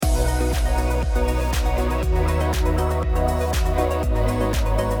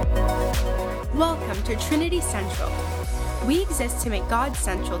Trinity Central. We exist to make God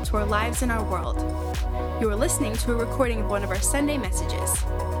central to our lives and our world. You are listening to a recording of one of our Sunday messages.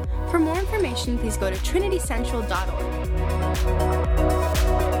 For more information, please go to trinitycentral.org.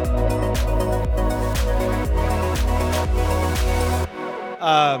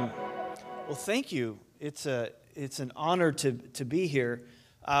 Well, thank you. It's an honor to be here.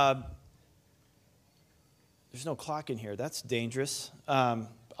 There's no clock in here. That's dangerous.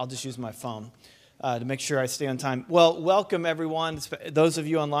 I'll just use my phone to make sure I stay on time. Well, welcome everyone. Those of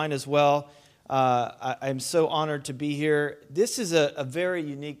you online as well. I'm so honored to be here. This is a very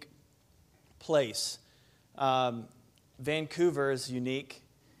unique place. Vancouver is unique,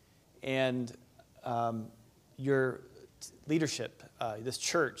 and your leadership, this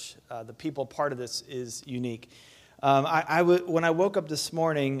church, the people part of this is unique. When I woke up this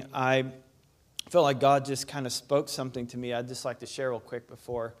morning, I felt like God just kind of spoke something to me. I'd just like to share real quick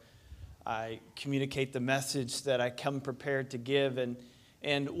before I communicate the message that I come prepared to give.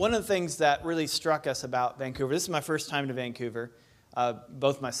 And one of the things that really struck us about Vancouver, this is my first time to Vancouver,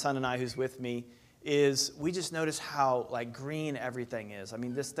 both my son and I who's with me, is we just noticed how green everything is. I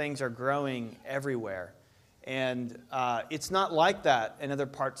mean, these things are growing everywhere. And it's not like that in other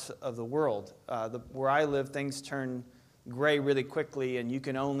parts of the world. Where I live, things turn gray really quickly, and you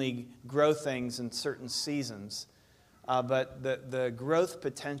can only grow things in certain seasons. But the growth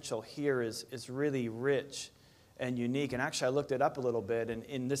potential here is really rich and unique. And actually, I looked it up a little bit, and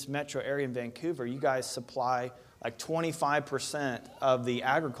in this metro area in Vancouver, you guys supply 25% of the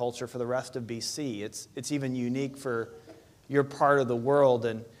agriculture for the rest of BC. It's even unique for your part of the world.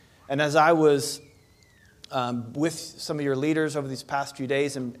 And as I was with some of your leaders over these past few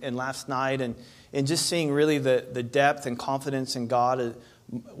days and last night, and just seeing really the depth and confidence in God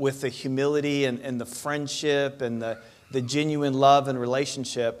with the humility and the friendship and the genuine love and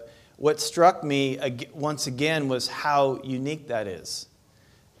relationship, what struck me once again was how unique that is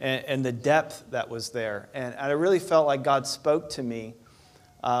and the depth that was there. And I really felt like God spoke to me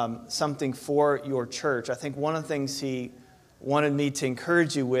something for your church. I think one of the things He wanted me to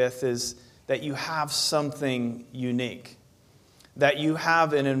encourage you with is that you have something unique, that you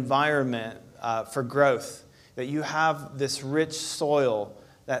have an environment for growth, that you have this rich soil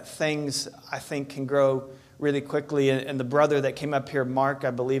that things, I think, can grow really quickly. And the brother that came up here, Mark,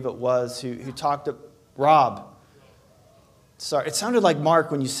 I believe it was, who talked to Rob. Sorry, it sounded like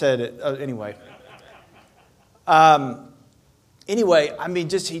Mark when you said it. Anyway, I mean,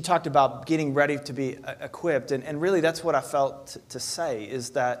 he talked about getting ready to be equipped. And really that's what I felt to say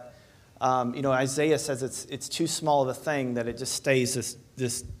is that Isaiah says it's too small of a thing that it just stays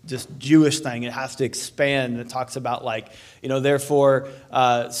this Jewish thing. It has to expand. And it talks about therefore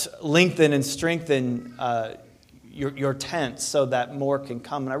lengthen and strengthen your tents so that more can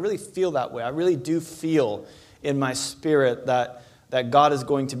come. And I really feel that way. I really do feel in my spirit that God is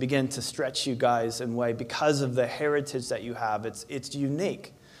going to begin to stretch you guys in a way because of the heritage that you have. It's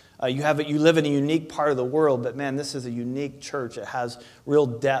unique. You live in a unique part of the world, but man, this is a unique church. It has real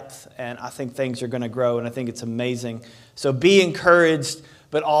depth, and I think things are going to grow, and I think it's amazing. So be encouraged,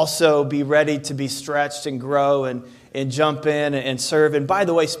 but also be ready to be stretched and grow and jump in and serve. And by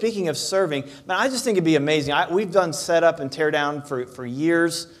the way, speaking of serving, man, I just think it'd be amazing. We've done setup and tear down for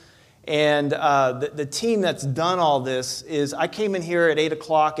years, and the team that's done all this is, I came in here at 8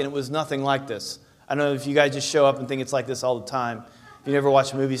 o'clock, and it was nothing like this. I don't know if you guys just show up and think it's like this all the time. If you never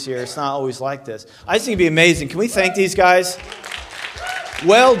watch movies here, it's not always like this. I just think it'd be amazing. Can we thank these guys?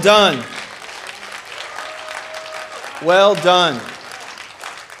 Well done. Well done.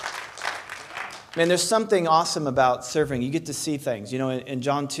 Man, there's something awesome about serving. You get to see things. In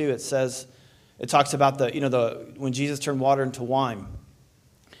John 2, it talks about when Jesus turned water into wine.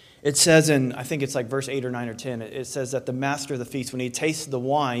 It says I think it's verse 8 or 9 or 10, it says that the master of the feast, when he tasted the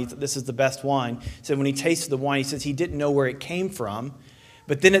wine, this is the best wine, so when he tasted the wine, he says he didn't know where it came from.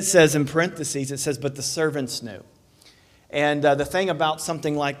 But then it says in parentheses, but the servants knew. And the thing about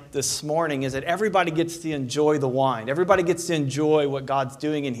something like this morning is that everybody gets to enjoy the wine. Everybody gets to enjoy what God's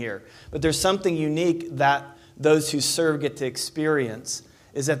doing in here. But there's something unique that those who serve get to experience,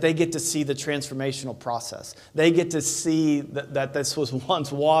 is that they get to see the transformational process. They get to see that this was once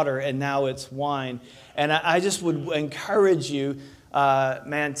water and now it's wine. And I just would encourage you,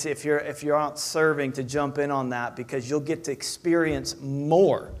 man, if you're out serving, to jump in on that, because you'll get to experience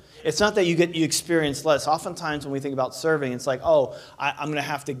more. It's not that you experience less. Oftentimes when we think about serving, it's I'm going to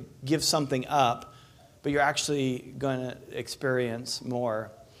have to give something up, but you're actually going to experience more.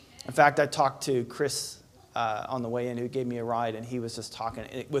 In fact, I talked to Chris on the way in, who gave me a ride, and he was just talking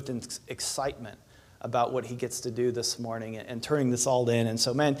with excitement about what he gets to do this morning and turning this all in. And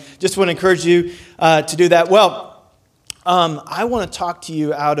so, man, just want to encourage you to do that. Well, I want to talk to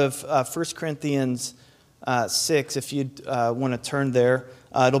you out of 1 Corinthians 6, if you want to turn there.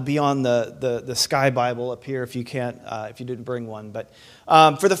 It'll be on the Sky Bible up here if you can't, if you didn't bring one. But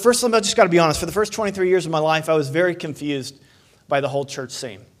for the first, I just got to be honest, for the first 23 years of my life, I was very confused by the whole church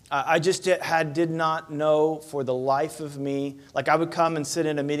scene. I just did not know for the life of me. Like, I would come and sit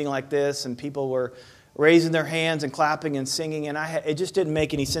in a meeting like this, and people were raising their hands and clapping and singing, and it just didn't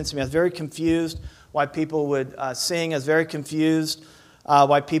make any sense to me. I was very confused why people would sing. I was very confused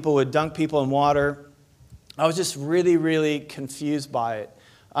why people would dunk people in water. I was just really, really confused by it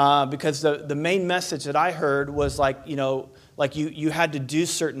because the main message that I heard was like you had to do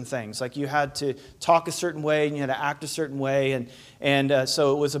certain things, like you had to talk a certain way and you had to act a certain way, and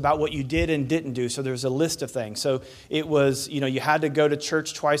so it was about what you did and didn't do. So there was a list of things. So it was, you had to go to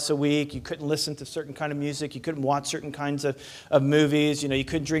church twice a week. You couldn't listen to certain kind of music. You couldn't watch certain kinds of movies. You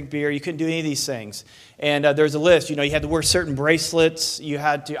couldn't drink beer. You couldn't do any of these things. And there's a list. You had to wear certain bracelets. You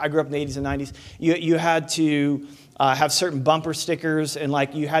had to. I grew up in the 80s and 90s. You had to have certain bumper stickers, and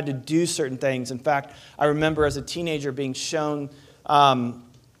you had to do certain things. In fact, I remember as a teenager being shown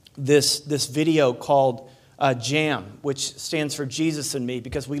this video called JAM, which stands for Jesus and Me,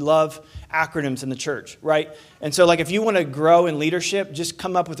 because we love acronyms in the church, right? And so if you want to grow in leadership, just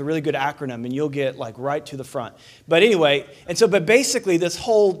come up with a really good acronym and you'll get right to the front. But anyway, but basically this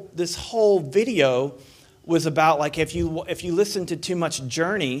whole video was about if you listen to too much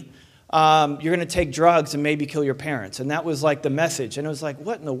Journey, you're going to take drugs and maybe kill your parents. And that was the message. And it was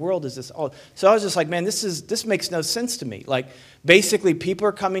what in the world is this all? So I was just man, this makes no sense to me. Basically people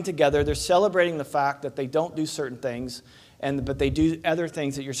are coming together. They're celebrating the fact that they don't do certain things, but they do other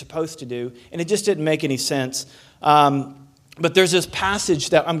things that you're supposed to do. And it just didn't make any sense. But there's this passage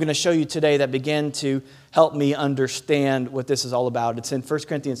that I'm going to show you today that began to help me understand what this is all about. It's in 1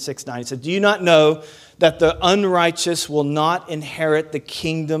 Corinthians 6:9. It says, "Do you not know that the unrighteous will not inherit the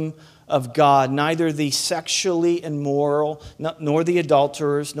kingdom of God, neither the sexually immoral, nor the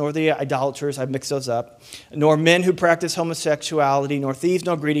adulterers, nor the idolaters," I mixed those up, "nor men who practice homosexuality, nor thieves,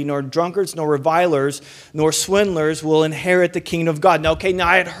 nor greedy, nor drunkards, nor revilers, nor swindlers will inherit the kingdom of God." Now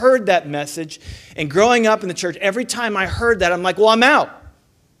I had heard that message, and growing up in the church, every time I heard that, I'm well, I'm out.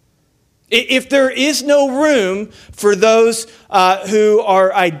 If there is no room for those who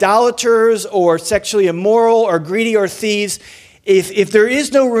are idolaters or sexually immoral or greedy or thieves, if there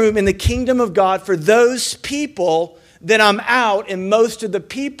is no room in the kingdom of God for those people, then I'm out, and most of the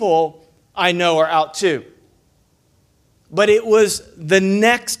people I know are out too. But it was the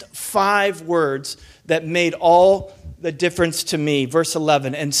next 5 words that made all the difference to me. Verse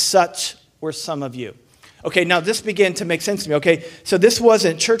 11, "And such were some of you." Okay, now this began to make sense to me. Okay, so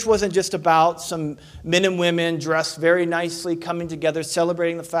church wasn't just about some men and women dressed very nicely coming together,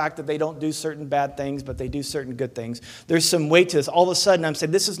 celebrating the fact that they don't do certain bad things, but they do certain good things. There's some weight to this. All of a sudden, I'm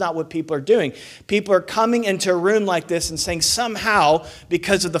saying this is not what people are doing. People are coming into a room like this and saying, somehow,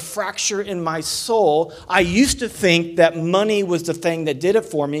 because of the fracture in my soul, I used to think that money was the thing that did it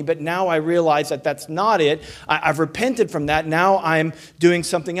for me, but now I realize that that's not it. I've repented from that. Now I'm doing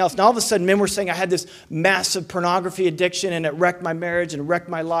something else. Now all of a sudden, men were saying I had this massive pornography addiction and it wrecked my marriage and wrecked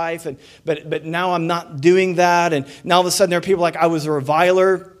my life, but now I'm not doing that. And now all of a sudden there are people I was a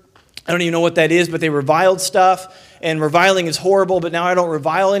reviler. I don't even know what that is, but they reviled stuff, and reviling is horrible, but now I don't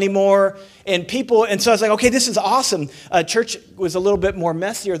revile anymore. And so I was okay, this is awesome. Church was a little bit more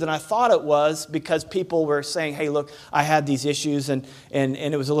messier than I thought it was, because people were saying, hey, look, I had these issues, and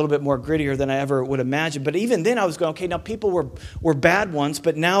it was a little bit more grittier than I ever would imagine. But even then I was going, okay, now people were bad ones,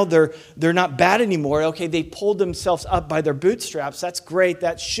 but now they're not bad anymore. Okay, they pulled themselves up by their bootstraps. That's great.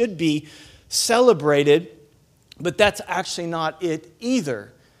 That should be celebrated, but that's actually not it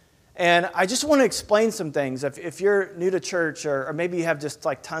either. And I just want to explain some things. If you're new to church, or maybe you have just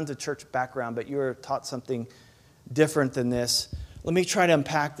tons of church background, but you were taught something different than this, let me try to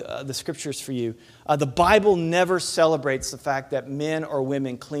unpack the scriptures for you. The Bible never celebrates the fact that men or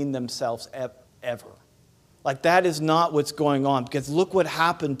women clean themselves ever. That is not what's going on, because look what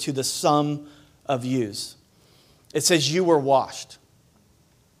happened to the sum of yous. It says you were washed.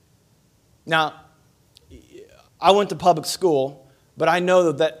 Now, I went to public school, but I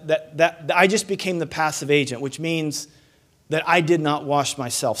know that I just became the passive agent, which means that I did not wash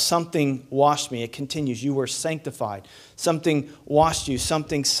myself. Something washed me. It continues. You were sanctified. Something washed you.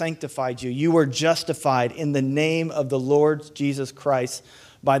 Something sanctified you. You were justified in the name of the Lord Jesus Christ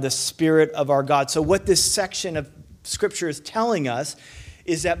by the Spirit of our God. So what this section of Scripture is telling us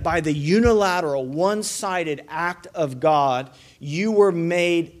is that by the unilateral, one-sided act of God, you were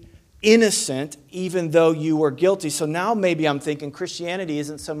made innocent even though you were guilty. So now maybe I'm thinking Christianity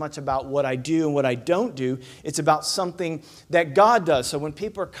isn't so much about what I do and what I don't do. It's about something that God does. So when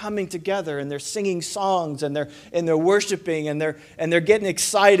people are coming together and they're singing songs and they're worshiping and they're getting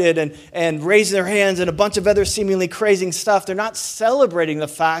excited and raising their hands and a bunch of other seemingly crazy stuff, they're not celebrating the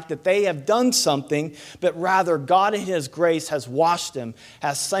fact that they have done something, but rather God in His grace has washed them,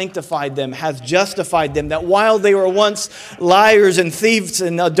 has sanctified them, has justified them, that while they were once liars and thieves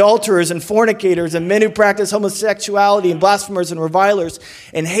and adulterers and fornicators and men who practice homosexuality and blasphemers and revilers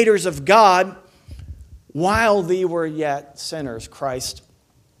and haters of God, while they were yet sinners, Christ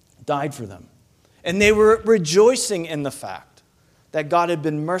died for them. And they were rejoicing in the fact that God had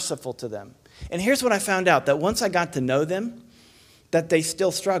been merciful to them. And here's what I found out, that once I got to know them, that they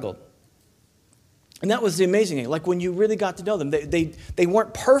still struggled. And that was the amazing thing. Like when you really got to know them, they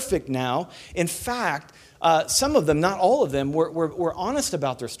weren't perfect now. In fact, some of them, not all of them, were honest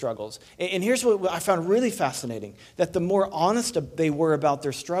about their struggles. And here's what I found really fascinating, that the more honest they were about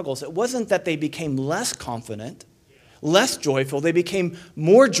their struggles, it wasn't that they became less confident, less joyful. They became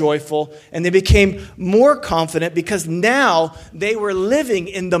more joyful, and they became more confident because now they were living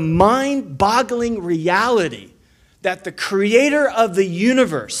in the mind-boggling reality that the creator of the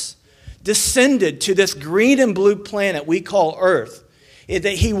universe descended to this green and blue planet we call Earth, that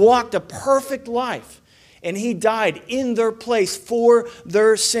He walked a perfect life. And He died in their place for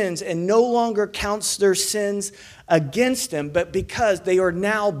their sins and no longer counts their sins against them, but because they are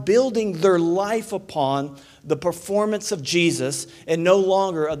now building their life upon the performance of Jesus and no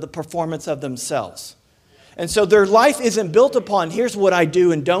longer of the performance of themselves. And so their life isn't built upon, here's what I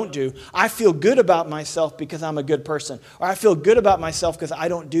do and don't do. I feel good about myself because I'm a good person. Or I feel good about myself because I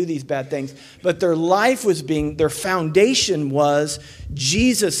don't do these bad things. But their life was their foundation was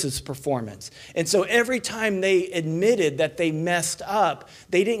Jesus' performance. And so every time they admitted that they messed up,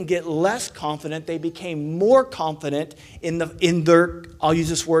 they didn't get less confident. They became more confident in their, I'll use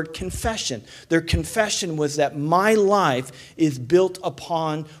this word, confession. Their confession was that my life is built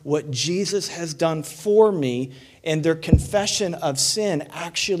upon what Jesus has done for me. And their confession of sin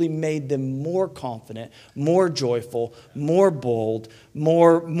actually made them more confident, more joyful, more bold,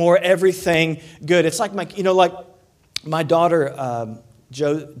 more everything good. It's like my daughter,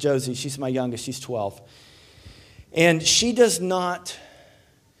 Josie, she's my youngest, she's 12. And she does not,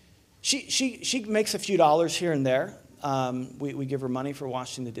 she makes a few dollars here and there. We give her money for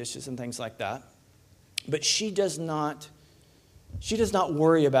washing the dishes and things like that. But she does not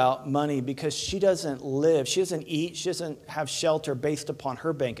worry about money because she doesn't live, she doesn't eat, she doesn't have shelter based upon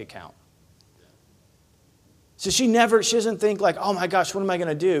her bank account. So she doesn't think like, oh my gosh, what am I going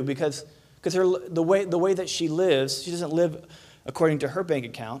to do? Because the way that she lives, she doesn't live according to her bank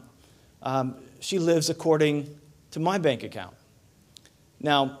account. She lives according to my bank account.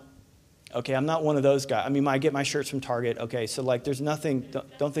 Now, okay, I'm not one of those guys. I mean, I get my shirts from Target. Okay, so like there's nothing,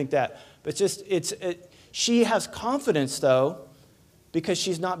 don't think that. But she has confidence though, because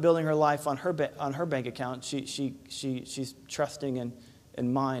she's not building her life on her bank account. She's trusting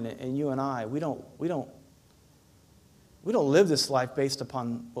in mine and you and I. We don't live this life based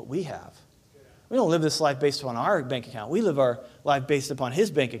upon what we have. We don't live this life based upon our bank account. We live our life based upon His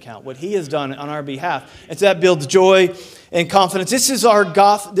bank account, what He has done on our behalf. And so that builds joy and confidence. This is our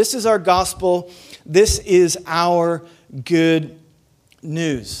gospel. This is our good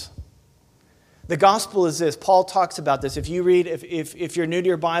news. The gospel is this. Paul talks about this. If you read, if you're new to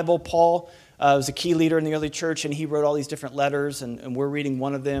your Bible, Paul was a key leader in the early church, and he wrote all these different letters, and we're reading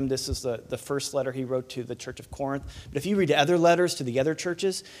one of them. This is the first letter he wrote to the church of Corinth. But if you read other letters to the other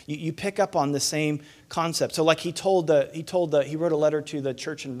churches, you pick up on the same concept. So like he wrote a letter to the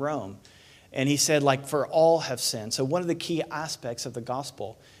church in Rome, and he said, like, for all have sinned. So one of the key aspects of the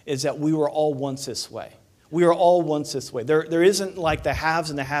gospel is that we were all once this way. We are all once this way. There isn't like the haves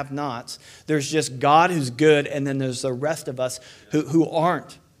and the have-nots. There's just God who's good, and then there's the rest of us who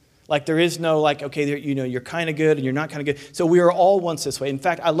aren't. Like there is no like, okay, you're kind of good and you're not kind of good. So we are all once this way. In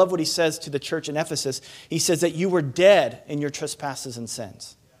fact, I love what he says to the church in Ephesus. He says that you were dead in your trespasses and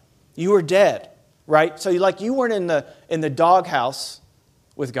sins. You were dead, right? So you weren't in the doghouse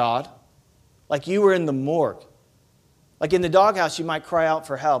with God. Like you were in the morgue. Like in the doghouse, you might cry out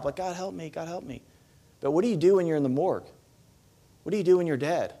for help. Like, God help me, God help me. But what do you do when you're in the morgue? What do you do when you're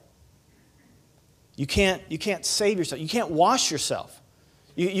dead? You can't save yourself. You can't wash yourself.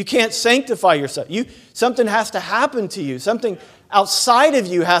 You can't sanctify yourself. Something has to happen to you. Something outside of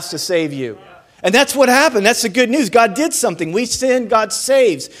you has to save you. And that's what happened. That's the good news. God did something. We sin, God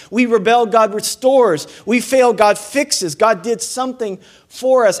saves. We rebel, God restores. We fail, God fixes. God did something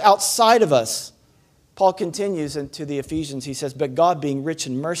for us outside of us. Paul continues into the Ephesians. He says, but God being rich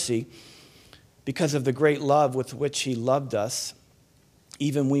in mercy, because of the great love with which he loved us,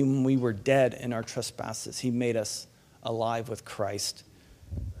 even when we were dead in our trespasses, he made us alive with Christ.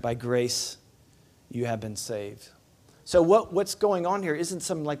 By grace, you have been saved. So what's going on here isn't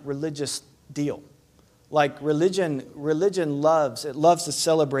some like religious deal. Like religion loves to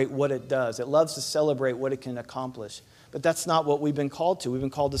celebrate what it does. It loves to celebrate what it can accomplish. But that's not what we've been called to. We've been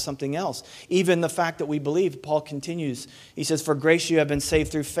called to something else. Even the fact that we believe, Paul continues. He says, for grace you have been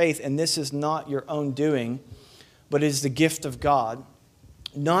saved through faith, and this is not your own doing, but is the gift of God,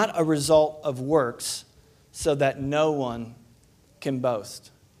 not a result of works, so that no one can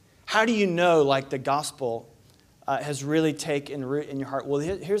boast. How do you know, like, the gospel has really taken root in your heart? Well,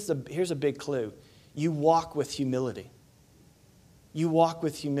 here's a big clue. You walk with humility. You walk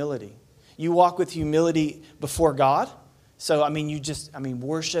with humility. You walk with humility before God. So,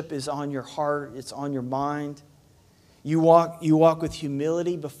 worship is on your heart. It's on your mind. You walk with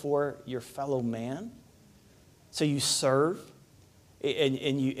humility before your fellow man. So you serve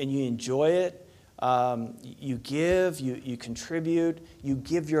and you enjoy it. You give, you contribute, you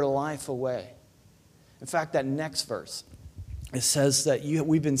give your life away. In fact, that next verse, it says that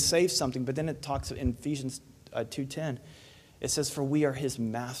we've been saved something, but then it talks in Ephesians 2:10. It says, for we are his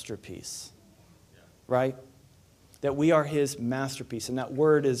masterpiece. Right? That we are his masterpiece. And that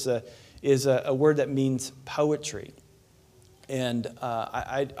word is a word that means poetry. And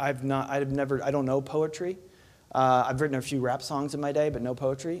I don't know poetry. I've written a few rap songs in my day, but no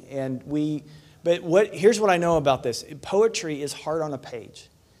poetry. Here's what I know about this. Poetry is hard on a page.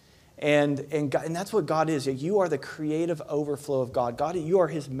 And that's what God is. You are the creative overflow of God. God, you are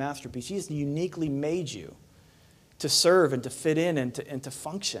his masterpiece. He has uniquely made you to serve and to fit in and to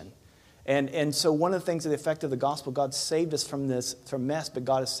function. And so one of the things, of the effect of the gospel, God saved us from mess, but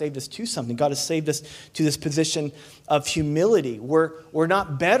God has saved us to something. God has saved us to this position of humility. We're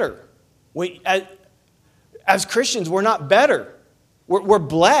not better. As Christians, we're not better. We're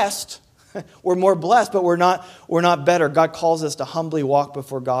blessed. We're more blessed, but we're not better. God calls us to humbly walk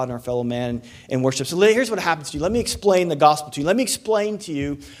before God and our fellow man and worship. So here's what happens to you. Let me explain the gospel to you. Let me explain to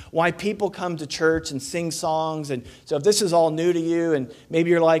you why people come to church and sing songs. And so if this is all new to you, and maybe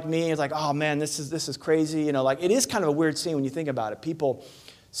you're like me, it's like, oh man, this is crazy. It is kind of a weird scene when you think about it. People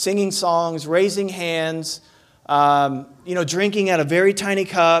singing songs, raising hands, drinking out of very tiny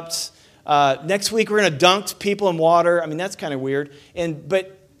cups. Next week we're going to dunk people in water. That's kind of weird.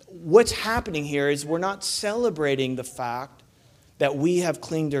 But what's happening here is we're not celebrating the fact that we have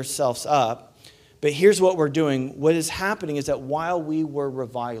cleaned ourselves up. But here's what we're doing. What is happening is that while we were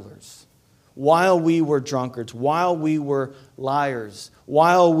revilers, while we were drunkards, while we were liars,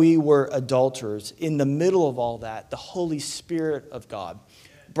 while we were adulterers, in the middle of all that, the Holy Spirit of God,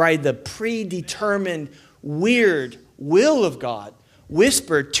 by the predetermined, weird will of God,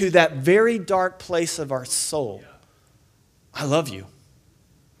 whispered to that very dark place of our soul, I love you.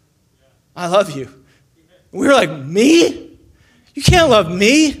 I love you. We were like, me? You can't love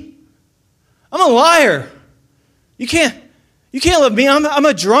me. I'm a liar. You can't love me. I'm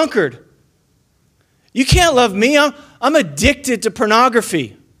a drunkard. You can't love me. I'm addicted to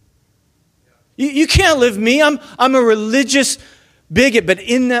pornography. You can't love me. I'm a religious bigot. But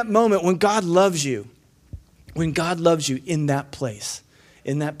in that moment, when God loves you in that place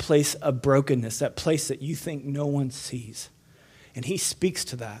of brokenness, that place that you think no one sees, and he speaks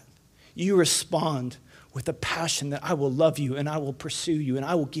to that, you respond with a passion that I will love you and I will pursue you and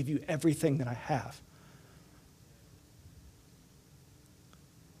I will give you everything that I have.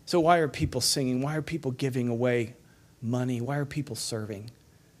 So why are people singing? Why are people giving away money? Why are people serving?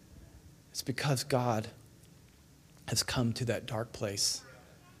 It's because God has come to that dark place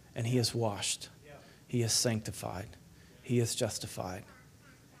and he has washed. He has sanctified. He has justified.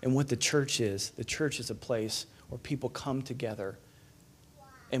 And what the church is a place where people come together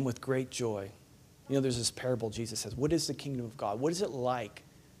and with great joy. There's this parable Jesus says, what is the kingdom of God? What is it like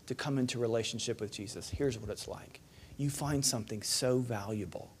to come into relationship with Jesus? Here's what it's like. You find something so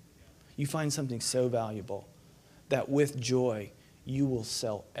valuable. You find something so valuable that with joy, you will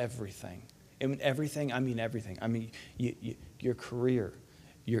sell everything. And everything, I mean everything. Your career,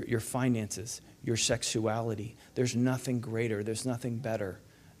 your finances, your sexuality. There's nothing greater. There's nothing better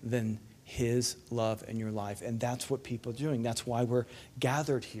than his love in your life. And that's what people are doing. That's why we're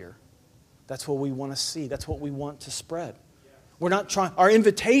gathered here. That's what we want to see. That's what we want to spread. We're not trying, our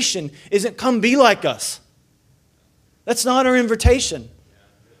invitation isn't come be like us. That's not our invitation.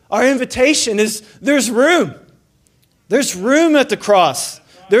 Our invitation is there's room. There's room at the cross.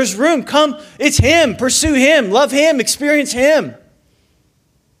 There's room. Come, it's him. Pursue him. Love him. Experience him.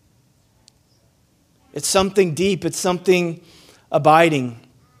 It's something deep. It's something abiding.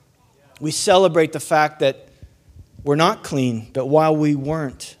 We celebrate the fact that we're not clean, but while we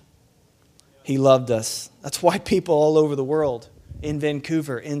weren't, He loved us. That's why people all over the world, in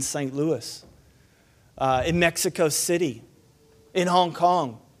Vancouver, in St. Louis, in Mexico City, in Hong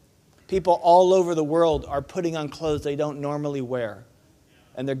Kong, people all over the world are putting on clothes they don't normally wear.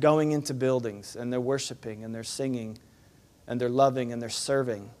 And they're going into buildings, and they're worshiping, and they're singing, and they're loving, and they're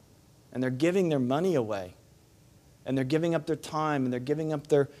serving. And they're giving their money away. And they're giving up their time, and they're giving up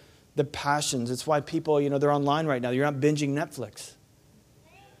their passions. It's why people, they're online right now. You're not binging Netflix.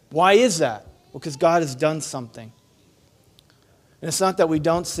 Why is that? Well, because God has done something. And it's not that we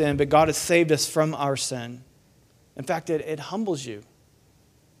don't sin, but God has saved us from our sin. In fact, it humbles you.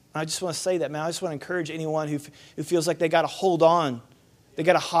 I just want to say that, man. I just want to encourage anyone who feels like they got to hold on. They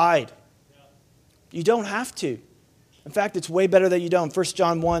got to hide. You don't have to. In fact, it's way better that you don't. 1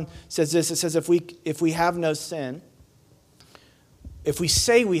 John 1 says this. It says, if we have no sin, if we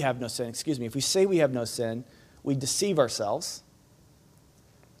say we have no sin, we deceive ourselves,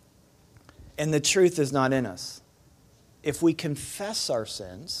 and the truth is not in us. If we confess our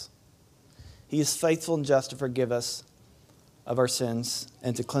sins, He is faithful and just to forgive us of our sins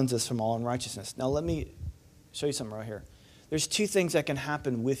and to cleanse us from all unrighteousness. Now let me show you something right here. There's two things that can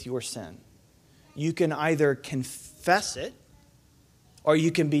happen with your sin. You can either confess it or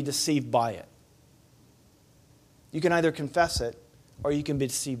you can be deceived by it. You can either confess it or you can be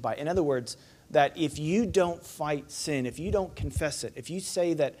deceived by it. In other words, that if you don't fight sin, if you don't confess it, if you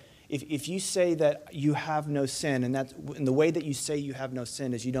say that you have no sin, and the way that you say you have no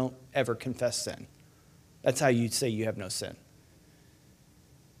sin is you don't ever confess sin. That's how you say you have no sin.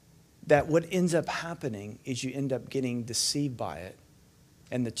 That what ends up happening is you end up getting deceived by it,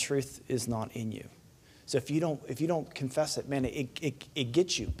 and the truth is not in you. So if you don't confess it, man, it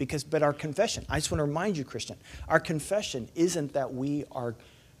gets you. But our confession, I just want to remind you, Christian, our confession isn't that we are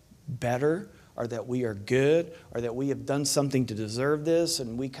better or that we are good or that we have done something to deserve this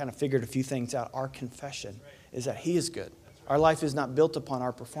and we kind of figured a few things out. Our confession is that He is good. Our life is not built upon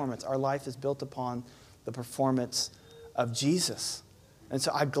our performance. Our life is built upon the performance of Jesus. And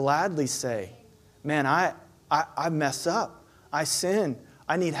so I gladly say, man, I mess up. I sin.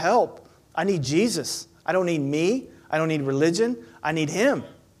 I need help. I need Jesus. I don't need me. I don't need religion. I need Him.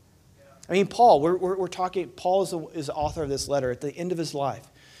 I mean, Paul, we're talking, Paul is the author of this letter at the end of his life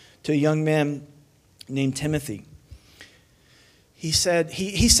to a young man named Timothy. He said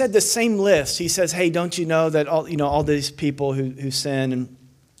the same list. He says, hey, don't you know that all these people who sin and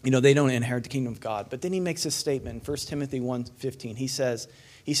they don't inherit the kingdom of God. But then he makes this statement in 1 Timothy 1:15. He says,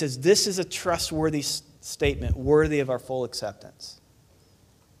 this is a trustworthy statement worthy of our full acceptance.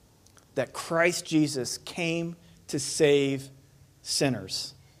 That Christ Jesus came to save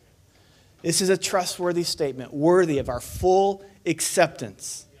sinners. This is a trustworthy statement worthy of our full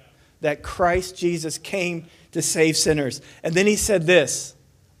acceptance. That Christ Jesus came to save sinners. And then he said this,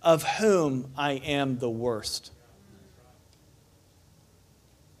 of whom I am the worst.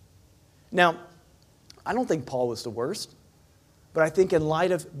 Now, I don't think Paul was the worst. But I think in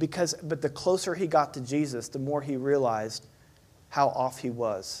light of, but the closer he got to Jesus, the more he realized how off he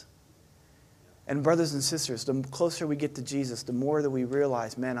was. And brothers and sisters, the closer we get to Jesus, the more that we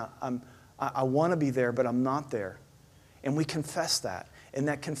realize, man, I want to be there, but I'm not there. And we confess that. And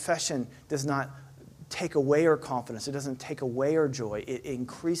that confession does not take away our confidence. It doesn't take away our joy. It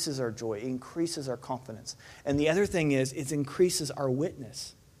increases our joy. It increases our confidence. And the other thing is, it increases our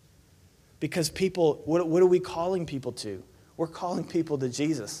witness. Because people, what are we calling people to? We're calling people to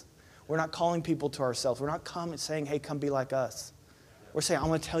Jesus. We're not calling people to ourselves. We're not saying, hey, come be like us. We're saying, I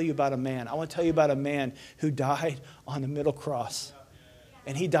want to tell you about a man. I want to tell you about a man who died on the middle cross.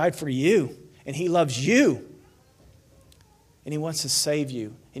 And He died for you. And He loves you. And He wants to save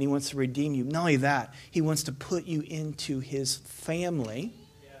you. And He wants to redeem you. Not only that, He wants to put you into His family.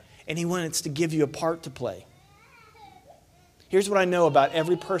 And He wants to give you a part to play. Here's what I know about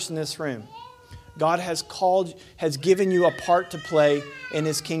every person in this room. God has given you a part to play in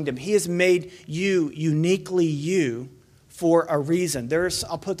His kingdom. He has made you uniquely you for a reason.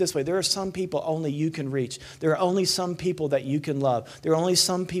 I'll put it this way, there are some people only you can reach. There are only some people that you can love. There are only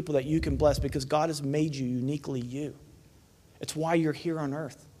some people that you can bless because God has made you uniquely you. It's why you're here on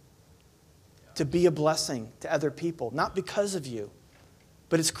earth. To be a blessing to other people. Not because of you,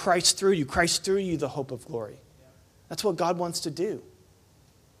 but it's Christ through you. Christ through you, the hope of glory. That's what God wants to do.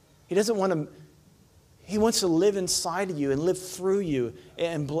 He wants to live inside of you and live through you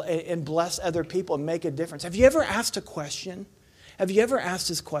and bless other people and make a difference. Have you ever asked a question? Have you ever asked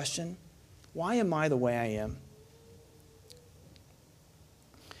this question? Why am I the way I am?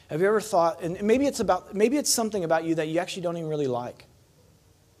 Have you ever thought, and maybe it's something about you that you actually don't even really like.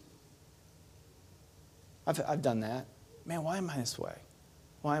 I've done that. Man, why am I this way?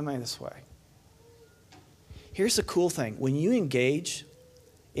 Why am I this way? Here's the cool thing. When you engage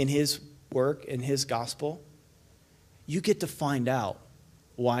in his work, in his gospel, you get to find out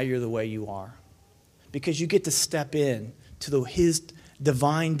why you're the way you are. Because you get to step in to his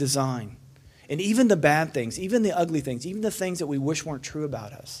divine design. And even the bad things, even the ugly things, even the things that we wish weren't true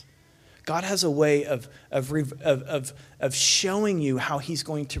about us. God has a way of showing you how he's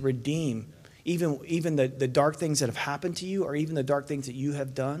going to redeem even the dark things that have happened to you, or even the dark things that you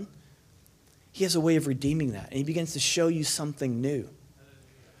have done. He has a way of redeeming that. And he begins to show you something new.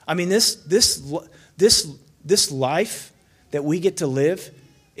 I mean, this life that we get to live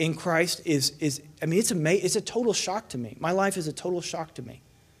in Christ is I mean, it's amazing. It's a total shock to me. My life is a total shock to me.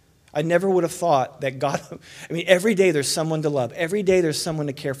 I never would have thought that God, I mean, every day there's someone to love. Every day there's someone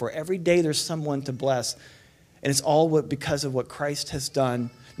to care for. Every day there's someone to bless. And it's all because of what Christ has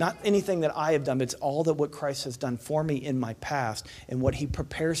done. Not anything that I have done, but it's all that what Christ has done for me in my past and what he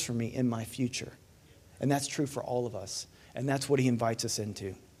prepares for me in my future. And that's true for all of us. And that's what he invites us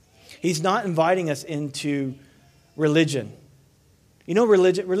into. He's not inviting us into religion. You know,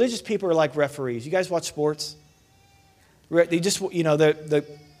 religious people are like referees. You guys watch sports? They just, you know,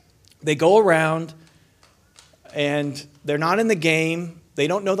 they go around and they're not in the game. They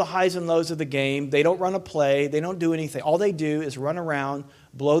don't know the highs and lows of the game. They don't run a play. They don't do anything. All they do is run around,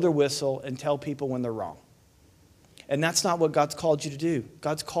 blow their whistle, and tell people when they're wrong. And that's not what God's called you to do.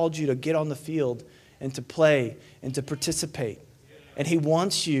 God's called you to get on the field and to play and to participate. And he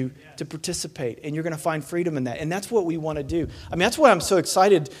wants you to participate, and you're going to find freedom in that. And that's what we want to do. I mean, that's why I'm so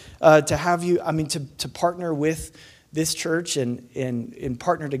excited to have you, I mean, to partner with this church and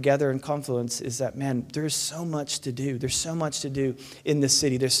partner together in Confluence, is that, man, there's so much to do. There's so much to do in this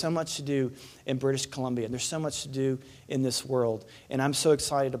city. There's so much to do in British Columbia. There's so much to do in this world. And I'm so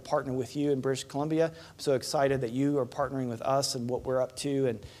excited to partner with you in British Columbia. I'm so excited that you are partnering with us and what we're up to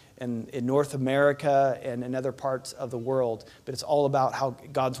and in North America and in other parts of the world. But it's all about how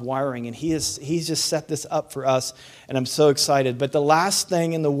God's wiring. And he's just set this up for us. And I'm so excited. But the last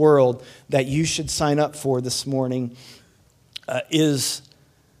thing in the world that you should sign up for this morning is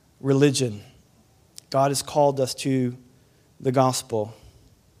religion. God has called us to the gospel.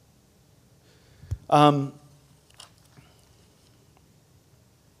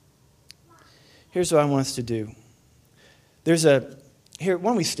 Here's what I want us to do. Here,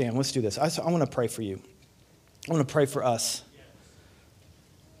 why don't we stand? Let's do this. I want to pray for you. I want to pray for us.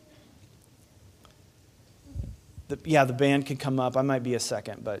 The band can come up. I might be a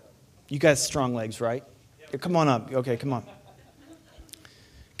second, but you guys strong legs, right? Yeah, come on up. Okay, come on.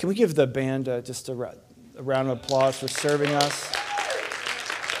 Can we give the band just a round of applause for serving us?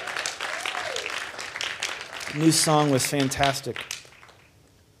 The new song was fantastic.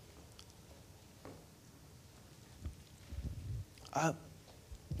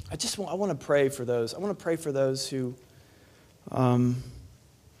 I want to pray for those. I want to pray for those who are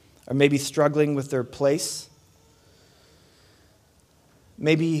maybe struggling with their place.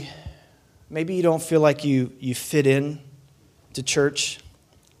 Maybe you don't feel like you fit in to church.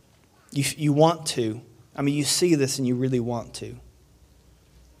 You want to. I mean, you see this and you really want to.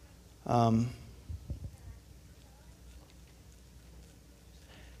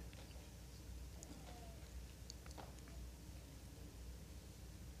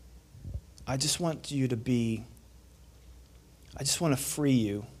 I just want to free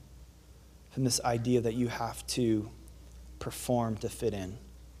you from this idea that you have to perform to fit in.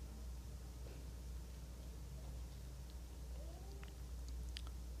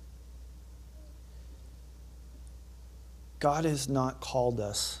 God has not called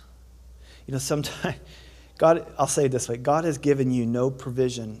us. You know, sometimes, I'll say it this way, God has given you no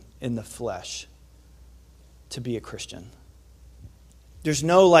provision in the flesh to be a Christian. There's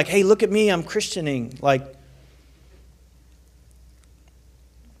no like, hey, look at me, I'm Christianing. Like,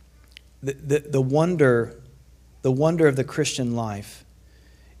 the wonder of the Christian life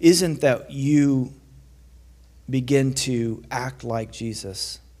isn't that you begin to act like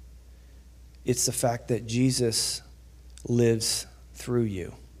Jesus. It's the fact that Jesus lives through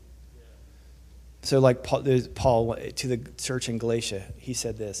you. So like Paul to the church in Galatia, he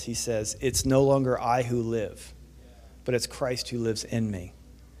said this. He says, it's no longer I who live, but it's Christ who lives in me.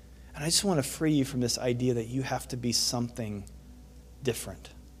 And I just want to free you from this idea that you have to be something different.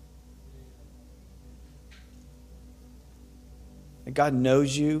 That God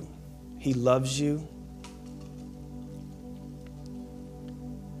knows you. He loves you.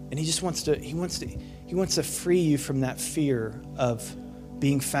 And he just wants to free you from that fear of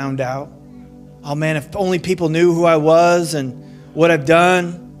being found out. Oh man, if only people knew who I was and what I've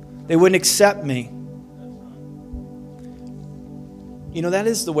done, they wouldn't accept me. You know, that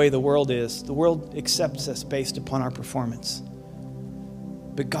is the way the world is. The world accepts us based upon our performance.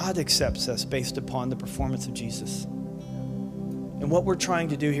 But God accepts us based upon the performance of Jesus. And what we're trying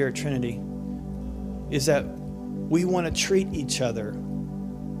to do here at Trinity is that we want to treat each other.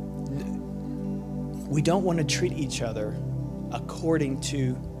 We don't want to treat each other according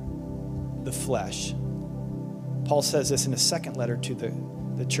to the flesh. Paul says this in his second letter to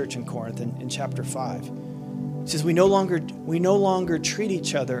the church in Corinth in chapter 5. He says, we no longer treat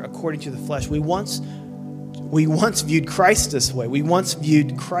each other according to the flesh. We once viewed Christ this way. We once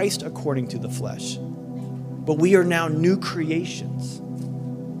viewed Christ according to the flesh. But we are now new creations,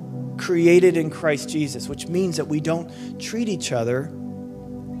 created in Christ Jesus, which means that we don't treat each other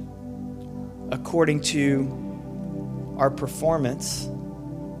according to our performance.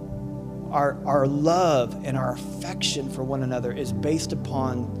 Our love and our affection for one another is based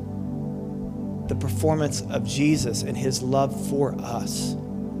upon the performance of Jesus and his love for us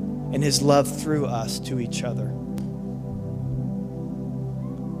and his love through us to each other.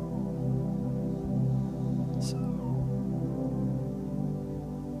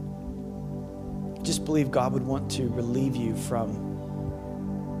 Just believe God would want to relieve you from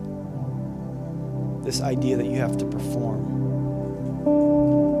this idea that you have to perform.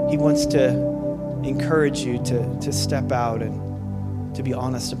 He wants to encourage you to step out and to be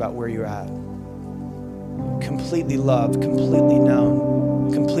honest about where you're at. Completely loved, completely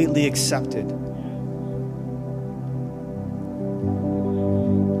known, completely accepted.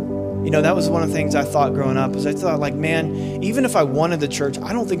 You know, that was one of the things I thought growing up, is I thought, like, man, even if I wanted the church,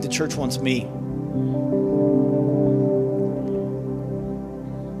 I don't think the church wants me.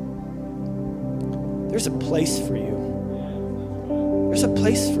 There's a place for you. There's a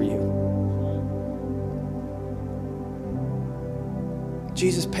place for you.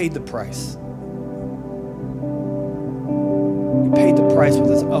 Jesus paid the price. He paid the price with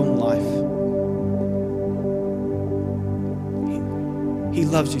his own life. He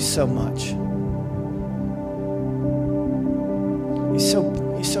loves you so much. He's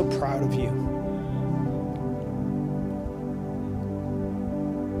so proud of you.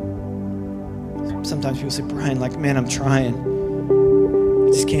 Sometimes people say, Brian, like, man, I'm trying. I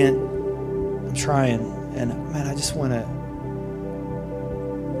just can't. I'm trying. And man, I just want to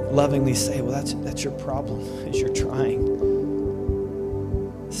lovingly say, well, that's your problem, is you're trying.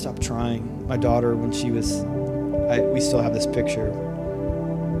 Stop trying. My daughter, when she was, we still have this picture.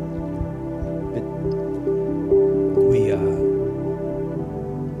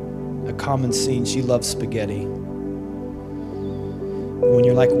 A common scene, she loves spaghetti. When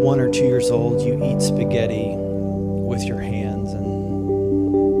you're like 1 or 2 years old, you eat spaghetti with your hands,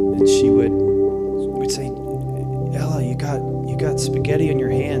 and she would say, Ella, you got spaghetti on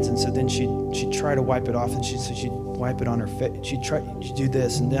your hands. And so then she'd try to wipe it off, and she'd wipe it on her face. She'd do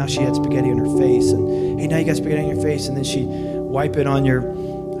this, and now she had spaghetti on her face, and hey, now you got spaghetti on your face, and then she'd wipe it on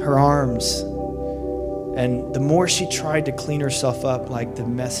her arms. And the more she tried to clean herself up, like, the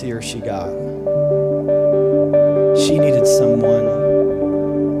messier she got. She needed someone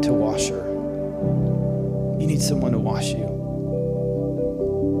to wash her. You need someone to wash you.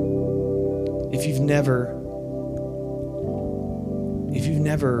 If you've never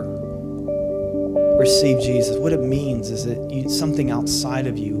received Jesus, what it means is that something outside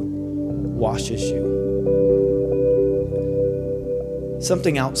of you washes you.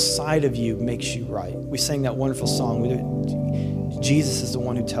 Something outside of you makes you right. We sang that wonderful song. Jesus is the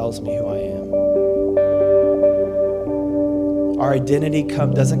one who tells me who I am. Our identity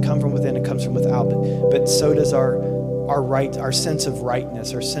doesn't come from within, it comes from without. But so does our sense of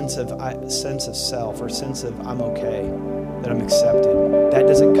rightness, our sense of self, our sense of I'm okay, that I'm accepted. That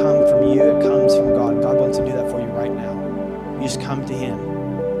doesn't come from you, it comes from God. God wants to do that for you right now. You just come to him.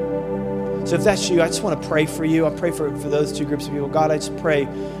 So if that's you, I just want to pray for you. I pray for those two groups of people. God, I just pray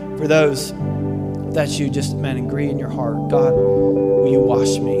for those. If that's you, just, man, agree in your heart. God, will you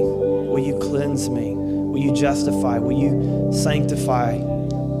wash me? Will you cleanse me? Will you justify? Will you sanctify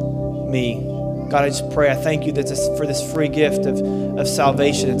me? God, I just pray. I thank you for this free gift of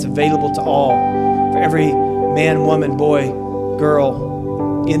salvation. It's available to all, for every man, woman, boy,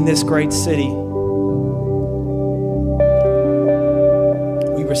 girl in this great city.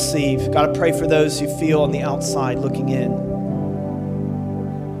 We receive. God, I pray for those who feel on the outside looking in.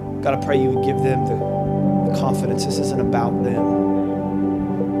 God, I pray you would give them the confidence. This isn't about them.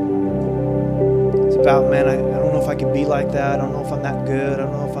 It's about, man, I don't know if I can be like that. I don't know if I'm that good. I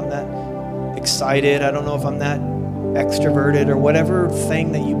don't know if I'm that excited. I don't know if I'm that extroverted, or whatever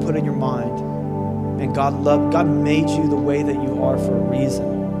thing that you put in your mind. And God made you the way that you are for a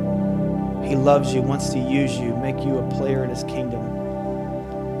reason. He loves you, wants to use you, make you a player in his kingdom.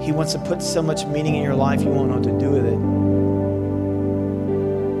 He wants to put so much meaning in your life, you won't know what to do with it.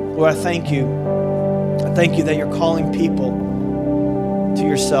 Lord, I thank you. I thank you that you're calling people to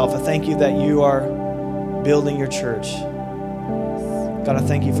yourself. I thank you that you are building your church. God, I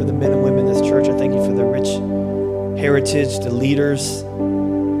thank you for the men and women in this church. I thank you for the rich heritage, the leaders,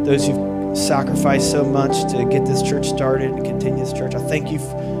 those who've sacrificed so much to get this church started and continue this church. I thank you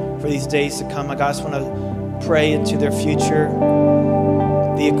for these days to come. God, I just want to pray into their future,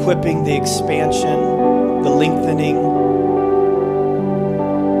 the equipping, the expansion, the lengthening.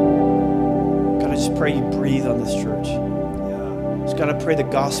 God, I just pray you breathe on this church. Just God, I pray the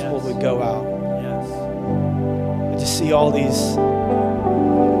gospel would go out. I just see all these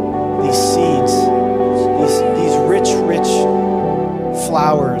seeds, these rich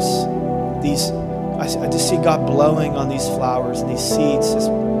flowers. I just see God blowing on these flowers and these seeds just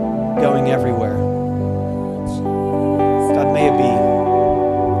going everywhere. God, may it be.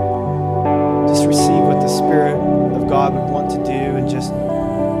 Just receive what the Spirit of God would want to do and just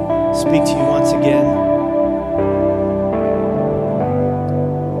speak to you once again.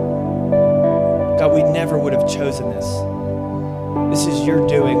 God, we never would have chosen this. This is your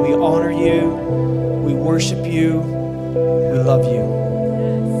doing. We honor you. We worship you. We love you.